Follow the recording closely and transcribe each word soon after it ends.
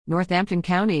Northampton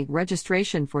County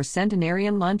registration for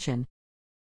Centenarian Luncheon.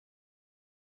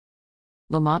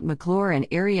 Lamont McClure and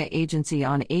Area Agency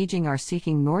on Aging are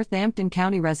seeking Northampton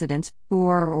County residents who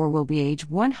are or will be age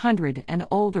 100 and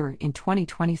older in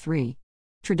 2023.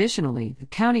 Traditionally, the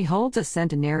county holds a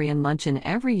Centenarian Luncheon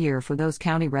every year for those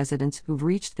county residents who've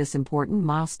reached this important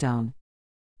milestone.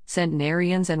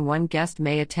 Centenarians and one guest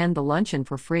may attend the luncheon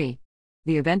for free.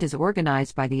 The event is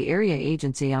organized by the Area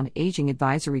Agency on Aging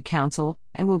Advisory Council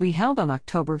and will be held on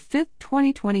October 5,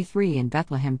 2023 in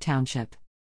Bethlehem Township.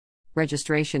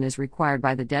 Registration is required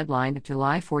by the deadline of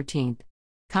July 14.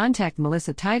 Contact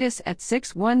Melissa Titus at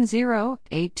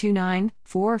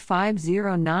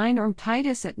 610-829-4509 or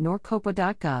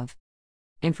titus@norcopa.gov.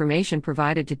 Information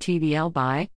provided to TVL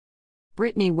by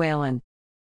Brittany Whalen,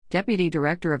 Deputy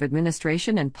Director of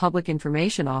Administration and Public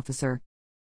Information Officer,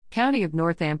 County of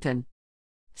Northampton,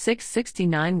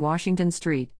 669 Washington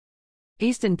Street,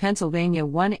 Easton, Pennsylvania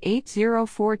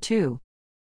 18042.